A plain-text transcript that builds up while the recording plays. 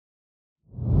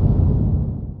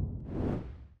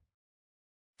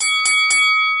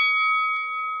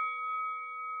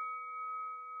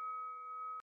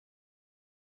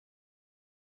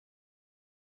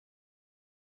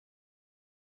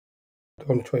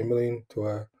120 million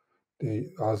to the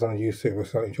Alexander Usyk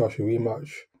versus Joshua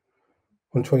rematch.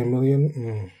 120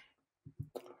 million.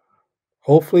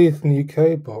 Hopefully it's in the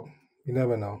UK, but you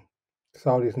never know.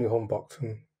 Saudi's new home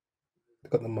boxing,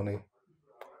 they've got the money.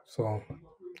 So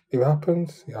if it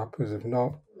happens, it happens. If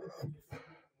not,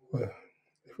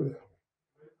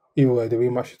 either way, the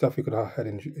rematch is definitely going to head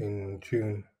in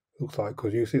June. Looks like,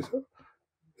 because Usyk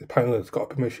apparently has got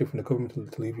permission from the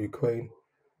government to leave Ukraine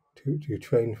to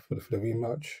train for the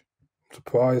rematch. I'm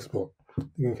surprised, but they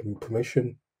give him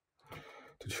permission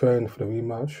to train for the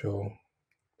rematch.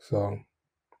 So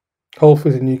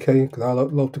hopefully it's in UK, because I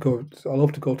love to go. I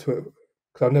love to go to it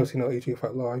because I've never seen that EG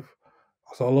fight live.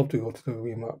 So I love to go to the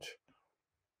rematch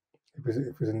if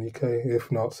it's in UK.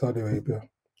 If not, Saudi Arabia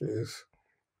it is.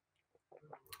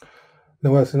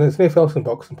 No, there's nothing else in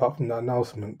boxing apart from that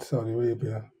announcement. Saudi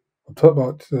Arabia. I'm talking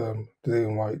about the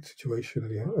Dillian White situation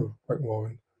of Frank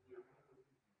Warren.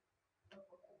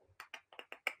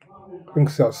 I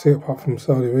think that's it apart from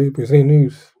Saudi Arabia. Is there any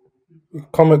news?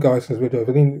 Comment, guys, in this video. If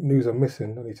any news I'm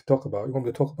missing, I need to talk about, you want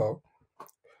me to talk about,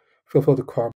 feel free to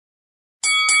comment.